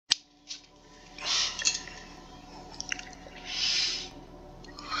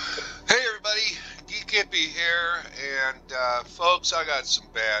Sleepy here, and folks, I got some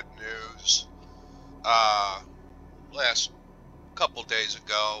bad news. Last couple days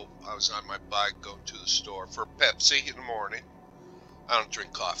ago, I was on my bike going to the store for Pepsi in the morning. I don't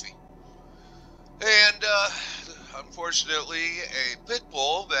drink coffee. And unfortunately, a pit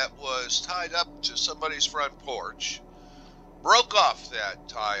bull that was tied up to somebody's front porch broke off that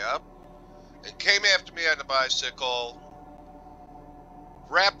tie-up and came after me on the bicycle,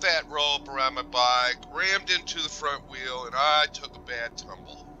 wrapped that rope around my bike, rammed into the front wheel, and I took a bad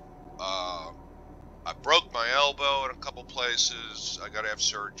tumble. I broke my elbow in a couple places. I gotta have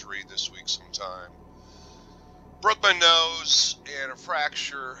surgery this week sometime. Broke my nose and a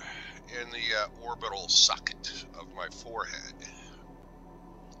fracture in the orbital socket of my forehead,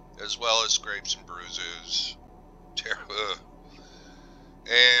 as well as scrapes and bruises.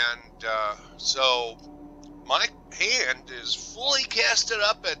 And so my hand is fully casted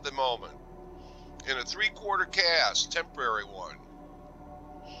up at the moment in a 3/4 cast, temporary one.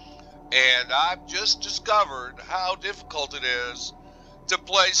 And I've just discovered how difficult it is to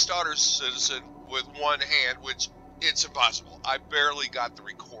play Star Citizen with one hand, which it's impossible. I barely got the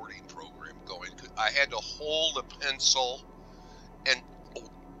recording program going. I had to hold a pencil and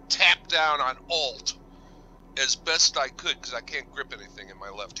tap down on Alt as best I could because I can't grip anything in my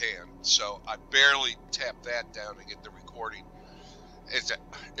left hand. So I barely tapped that down to get the recording.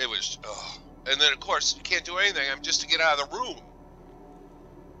 It was, and then of course you can't do anything. I'm just to get out of the room.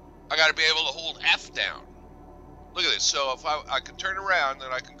 I got to be able to hold F down. Look at this. So if I can turn around,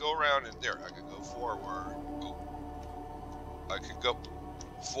 then I can go around and there. I can go forward. Ooh. I can go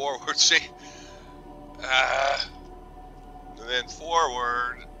forward. See, and then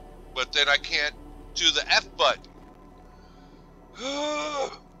forward. But then I can't do the F button.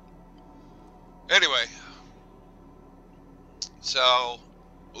 Anyway, so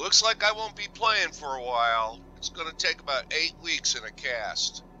looks like I won't be playing for a while. It's going to take about 8 weeks in a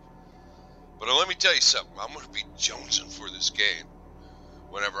cast. But let me tell you something. I'm going to be jonesing for this game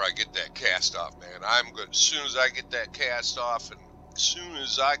whenever I get that cast off, man. I'm good. As soon as I get that cast off and as soon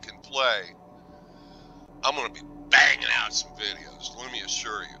as I can play, I'm going to be banging out some videos. Let me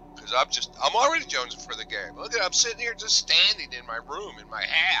assure you. Because I'm already jonesing for the game. Look at, I'm sitting here just standing in my room, in my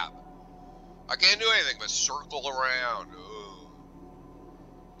hab. I can't do anything but circle around. Ooh.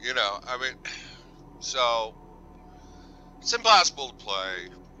 You know, I mean, so it's impossible to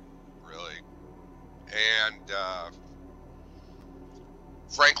play, really. And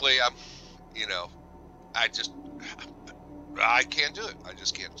frankly, I can't do it. I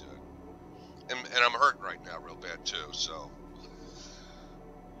just can't do it. And I'm hurting right now real bad too, so.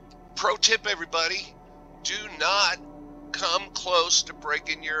 Pro tip, everybody, do not come close to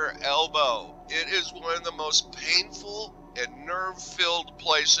breaking your elbow. It is one of the most painful and nerve-filled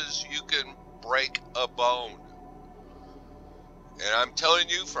places you can break a bone. And I'm telling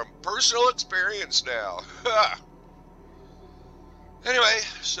you from personal experience now. Anyway,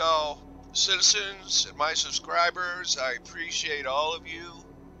 so citizens and my subscribers, I appreciate all of you.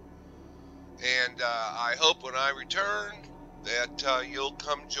 And I hope when I return that you'll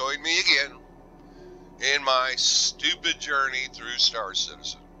come join me again in my stupid journey through Star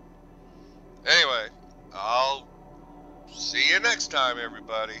Citizen. Anyway, I'll see you next time,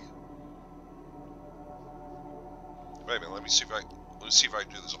 everybody. Wait a minute, let me see if I can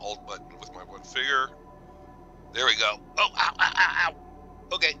do this Alt button with my one finger. There we go. Oh, ow, ow, ow, ow.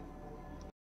 Okay.